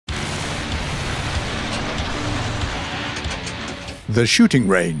The Shooting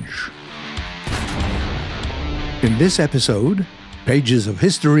Range. In this episode, Pages of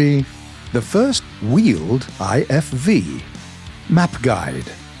History, the first wheeled IFV, Map Guide,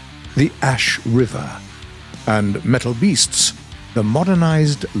 the Ash River, and Metal Beasts, the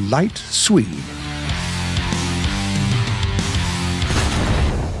modernized light Swede.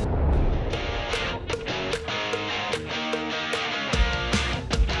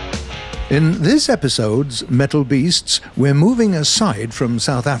 In this episode's Metal Beasts, we're moving aside from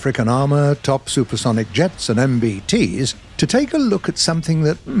South African armor, top supersonic jets, and MBTs to take a look at something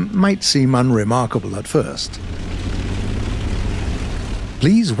that might seem unremarkable at first.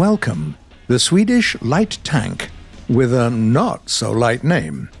 Please welcome the Swedish light tank with a not-so-light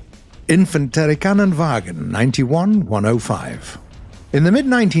name, Infanterikannenwagen 91105. In the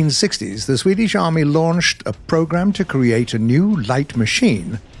mid-1960s, the Swedish Army launched a program to create a new light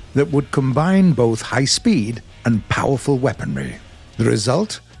machine that would combine both high speed and powerful weaponry. The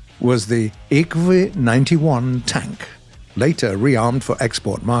result was the IFV 91 tank, later rearmed for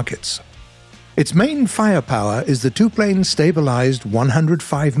export markets. Its main firepower is the two-plane stabilized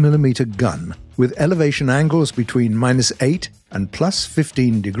 105mm gun with elevation angles between -8 and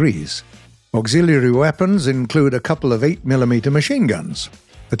 +15 degrees. Auxiliary weapons include a couple of 8mm machine guns.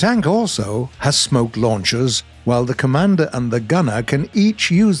 The tank also has smoke launchers, while the commander and the gunner can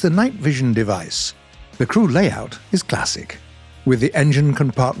each use the night vision device. The crew layout is classic, with the engine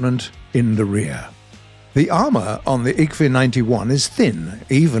compartment in the rear. The armor on the IFV 91 is thin,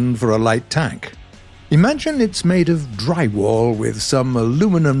 even for a light tank. Imagine it's made of drywall with some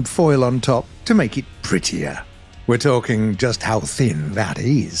aluminum foil on top to make it prettier. We're talking just how thin that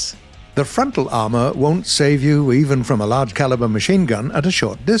is. The frontal armor won't save you even from a large caliber machine gun at a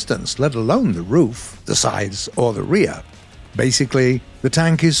short distance, let alone the roof, the sides, or the rear. Basically, the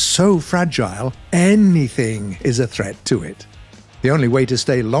tank is so fragile, anything is a threat to it. The only way to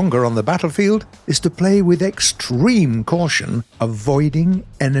stay longer on the battlefield is to play with extreme caution, avoiding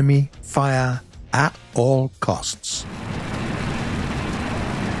enemy fire at all costs.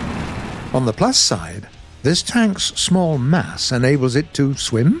 On the plus side, this tank's small mass enables it to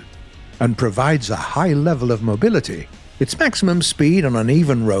swim and provides a high level of mobility. Its maximum speed on an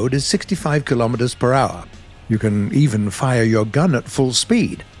even road is 65 km per hour. You can even fire your gun at full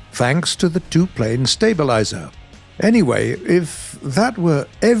speed, thanks to the two-plane stabilizer. Anyway, if that were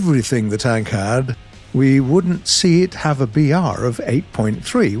everything the tank had, we wouldn't see it have a BR of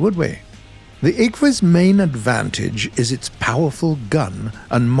 8.3, would we? The IFV's main advantage is its powerful gun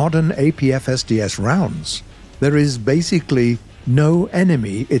and modern APF-SDS rounds. There is basically no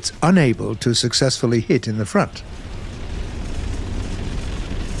enemy it's unable to successfully hit in the front.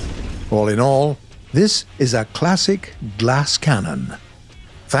 All in all, this is a classic glass cannon.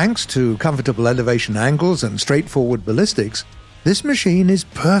 Thanks to comfortable elevation angles and straightforward ballistics, this machine is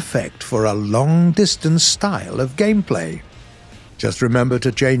perfect for a long-distance style of gameplay. Just remember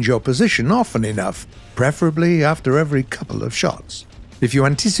to change your position often enough, preferably after every couple of shots. If you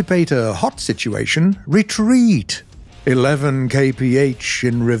anticipate a hot situation, retreat. 11 kph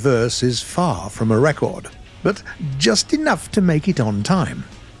in reverse is far from a record, but just enough to make it on time.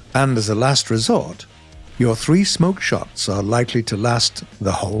 And as a last resort, your 3 smoke shots are likely to last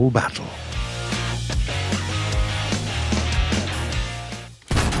the whole battle.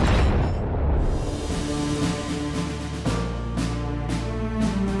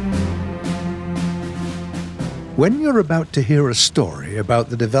 When you're about to hear a story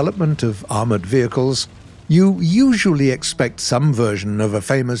about the development of armored vehicles, you usually expect some version of a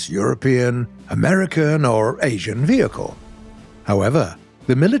famous European, American, or Asian vehicle. However,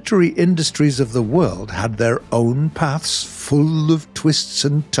 the military industries of the world had their own paths full of twists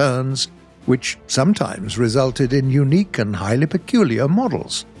and turns, which sometimes resulted in unique and highly peculiar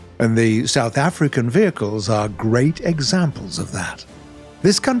models, and the South African vehicles are great examples of that.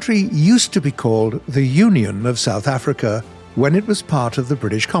 This country used to be called the Union of South Africa when it was part of the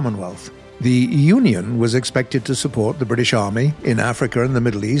British Commonwealth. The Union was expected to support the British Army in Africa and the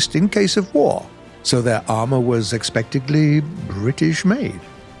Middle East in case of war, so their armor was expectedly British-made.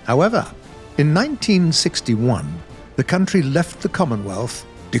 However, in 1961, the country left the Commonwealth,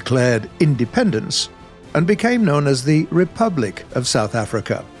 declared independence, and became known as the Republic of South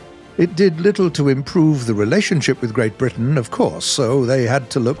Africa. It did little to improve the relationship with Great Britain, of course, so they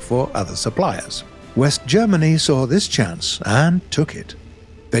had to look for other suppliers. West Germany saw this chance and took it.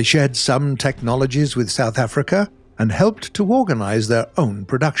 They shared some technologies with South Africa and helped to organize their own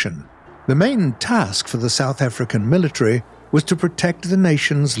production. The main task for the South African military was to protect the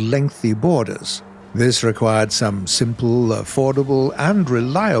nation's lengthy borders. This required some simple, affordable, and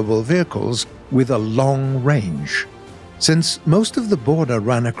reliable vehicles with a long range. Since most of the border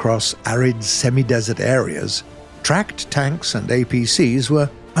ran across arid semi-desert areas, tracked tanks and APCs were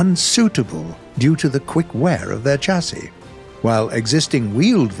unsuitable due to the quick wear of their chassis, while existing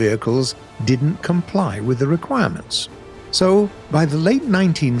wheeled vehicles didn't comply with the requirements. So, by the late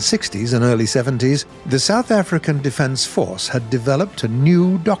 1960s and early 70s, the South African Defence Force had developed a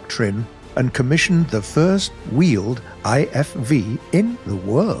new doctrine and commissioned the first wheeled IFV in the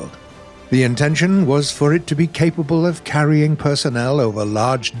world. The intention was for it to be capable of carrying personnel over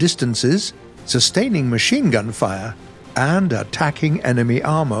large distances, sustaining machine gun fire, and attacking enemy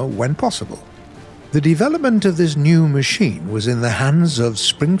armor when possible. The development of this new machine was in the hands of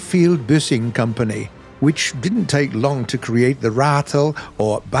Springfield Bussing Company, which didn't take long to create the Ratel,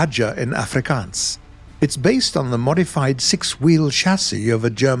 or Badger in Afrikaans. It's based on the modified six-wheel chassis of a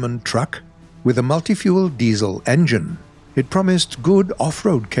German truck with a multi-fuel diesel engine. It promised good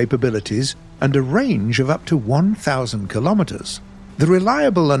off-road capabilities and a range of up to 1,000 kilometers. The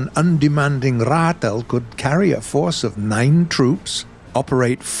reliable and undemanding Ratel could carry a force of 9 troops,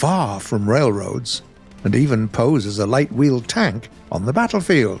 operate far from railroads, and even pose as a light-wheeled tank on the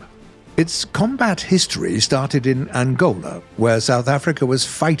battlefield. Its combat history started in Angola, where South Africa was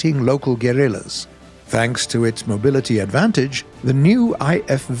fighting local guerrillas. Thanks to its mobility advantage, the new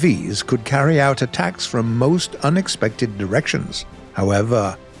IFVs could carry out attacks from most unexpected directions.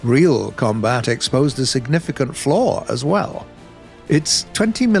 However, real combat exposed a significant flaw as well. Its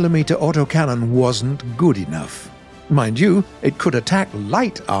 20mm autocannon wasn't good enough. Mind you, it could attack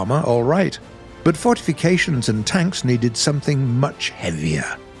light armor all right, but fortifications and tanks needed something much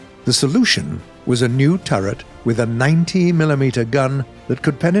heavier. The solution was a new turret with a 90mm gun that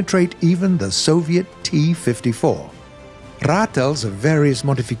could penetrate even the Soviet T-54. Ratels of various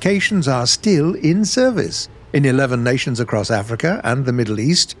modifications are still in service in 11 nations across Africa and the Middle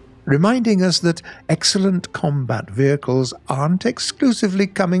East, reminding us that excellent combat vehicles aren't exclusively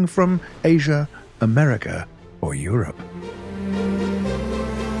coming from Asia, America, or Europe.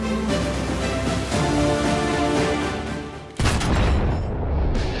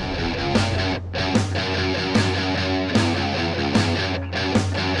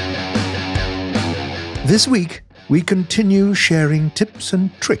 This week, we continue sharing tips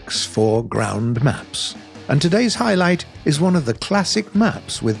and tricks for ground maps. And today's highlight is one of the classic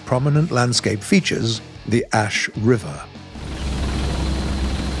maps with prominent landscape features, the Ash River.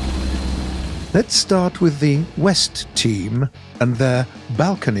 Let's start with the West team and their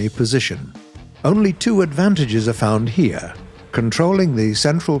balcony position. Only 2 advantages are found here: controlling the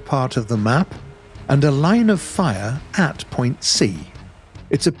central part of the map and a line of fire at point C.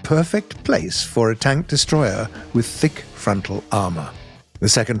 It's a perfect place for a tank destroyer with thick frontal armor. The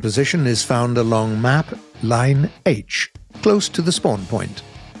second position is found along map line H, close to the spawn point.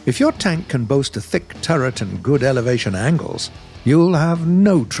 If your tank can boast a thick turret and good elevation angles, you'll have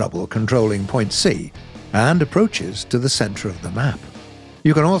no trouble controlling point C and approaches to the center of the map.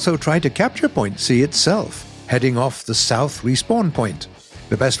 You can also try to capture point C itself, heading off the south respawn point.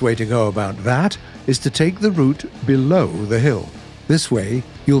 The best way to go about that is to take the route below the hill. This way,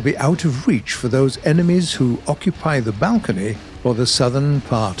 you'll be out of reach for those enemies who occupy the balcony or the southern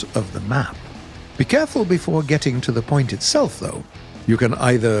part of the map. Be careful before getting to the point itself, though. You can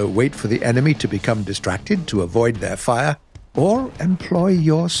either wait for the enemy to become distracted to avoid their fire, or employ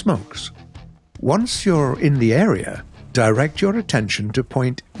your smokes. Once you're in the area, direct your attention to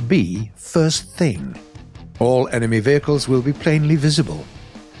point B first thing. All enemy vehicles will be plainly visible.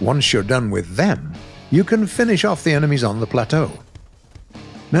 Once you're done with them, you can finish off the enemies on the plateau.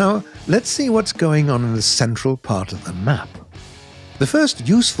 Now, let's see what's going on in the central part of the map. The first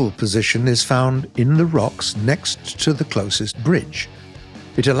useful position is found in the rocks next to the closest bridge.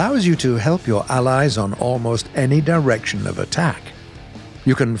 It allows you to help your allies on almost any direction of attack.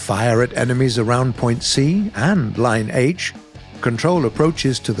 You can fire at enemies around point C and line H, control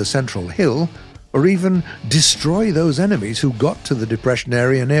approaches to the central hill, or even destroy those enemies who got to the depression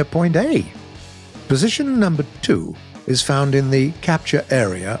area near point A. Position number 2 is found in the capture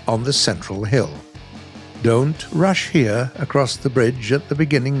area on the central hill. Don't rush here across the bridge at the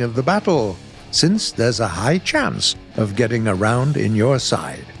beginning of the battle, since there's a high chance of getting around in your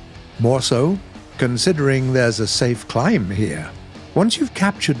side. More so, considering there's a safe climb here. Once you've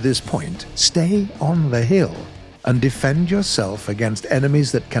captured this point, stay on the hill and defend yourself against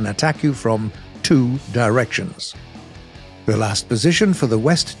enemies that can attack you from 2 directions. The last position for the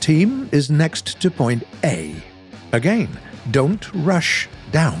West team is next to point A. Again, don't rush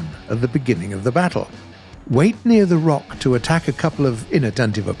down at the beginning of the battle. Wait near the rock to attack a couple of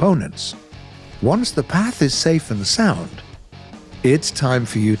inattentive opponents. Once the path is safe and sound, it's time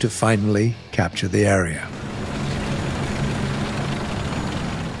for you to finally capture the area.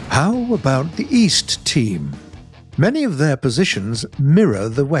 How about the East team? Many of their positions mirror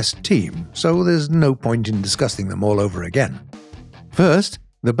the West team, so there's no point in discussing them all over again. First,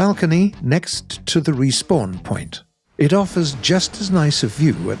 the balcony next to the respawn point. It offers just as nice a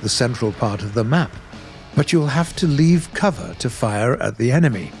view at the central part of the map, but you'll have to leave cover to fire at the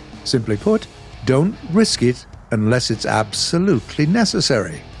enemy. Simply put, don't risk it unless it's absolutely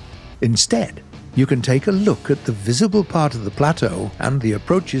necessary. Instead, you can take a look at the visible part of the plateau and the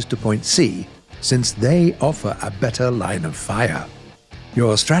approaches to Point C, since they offer a better line of fire.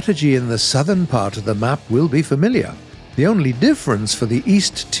 Your strategy in the southern part of the map will be familiar. The only difference for the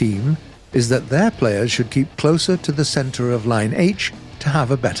East team is that their players should keep closer to the center of Line H to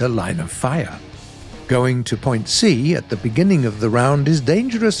have a better line of fire. Going to Point C at the beginning of the round is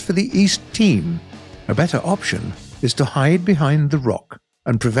dangerous for the East team. A better option is to hide behind the rock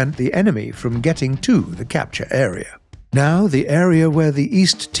and prevent the enemy from getting to the capture area. Now, the area where the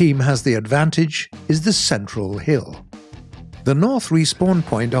East team has the advantage is the central hill. The north respawn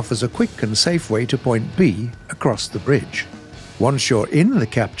point offers a quick and safe way to Point B across the bridge. Once you're in the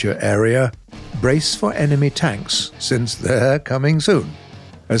capture area, brace for enemy tanks, since they're coming soon.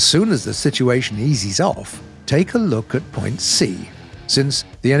 As soon as the situation eases off, take a look at Point C. Since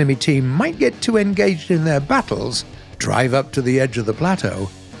the enemy team might get too engaged in their battles, drive up to the edge of the plateau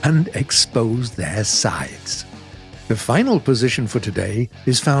and expose their sides. The final position for today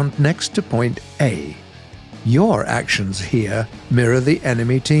is found next to Point A. Your actions here mirror the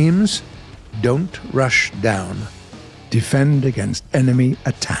enemy team's. Don't rush down. Defend against enemy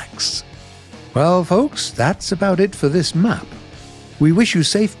attacks. Well, folks, that's about it for this map. We wish you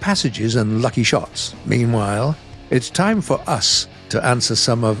safe passages and lucky shots. Meanwhile, it's time for us to answer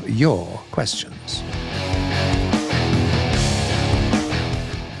some of your questions.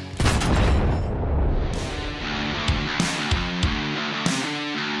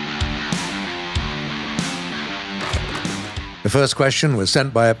 The first question was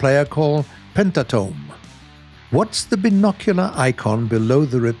sent by a player called Pentatome. What's the binocular icon below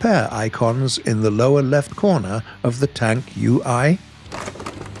the repair icons in the lower left corner of the tank UI?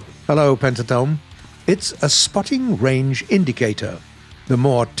 Hello, Pentatome. It's a spotting range indicator. The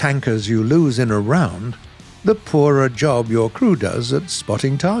more tankers you lose in a round, the poorer job your crew does at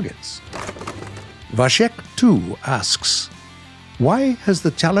spotting targets. Vashek 2 asks, why has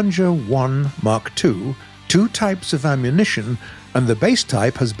the Challenger 1 Mark II two types of ammunition and the base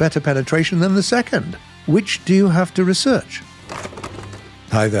type has better penetration than the second? Which do you have to research?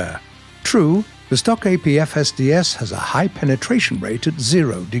 Hi there. True, the stock APF SDS has a high penetration rate at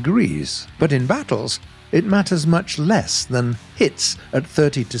 0 degrees, but in battles, it matters much less than hits at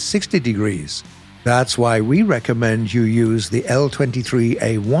 30 to 60 degrees. That's why we recommend you use the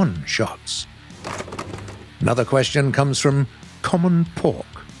L23A1 shots. Another question comes from Common Pork.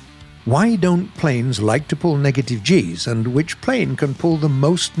 Why don't planes like to pull negative Gs, and which plane can pull the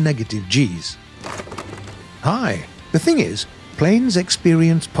most negative Gs? Hi. The thing is, planes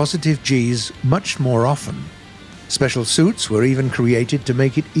experience positive Gs much more often. Special suits were even created to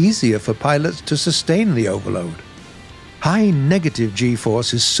make it easier for pilots to sustain the overload. High negative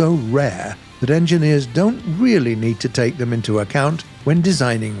G-force is so rare that engineers don't really need to take them into account when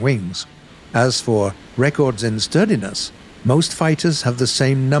designing wings. As for records in sturdiness, most fighters have the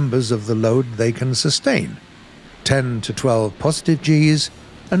same numbers of the load they can sustain: 10 to 12 positive Gs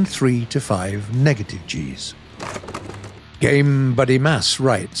and 3 to 5 negative Gs. Game Buddy Mass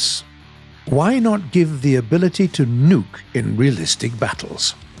writes, why not give the ability to nuke in realistic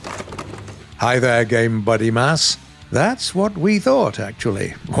battles? Hi there, Game Buddy Mass. That's what we thought,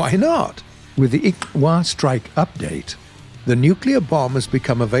 actually. Why not? With the Iqwa Strike update, the nuclear bomb has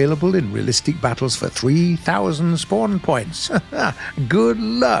become available in realistic battles for 3,000 spawn points. Good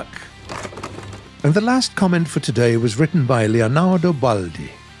luck! And the last comment for today was written by Leonardo Baldi.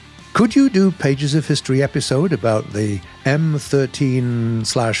 Could you do Pages of History episode about the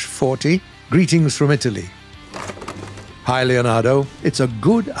M13/40? Greetings from Italy. Hi, Leonardo. It's a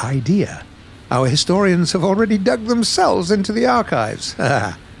good idea. Our historians have already dug themselves into the archives.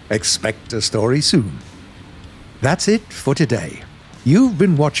 Expect a story soon. That's it for today. You've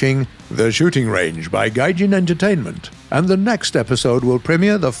been watching The Shooting Range by Gaijin Entertainment, and the next episode will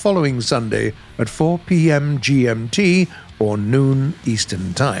premiere the following Sunday at 4 p.m. GMT or noon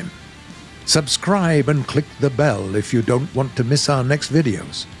Eastern Time. Subscribe and click the bell if you don't want to miss our next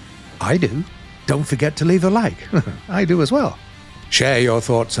videos. I do. Don't forget to leave a like. I do as well. Share your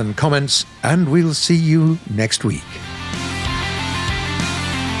thoughts and comments, and we'll see you next week.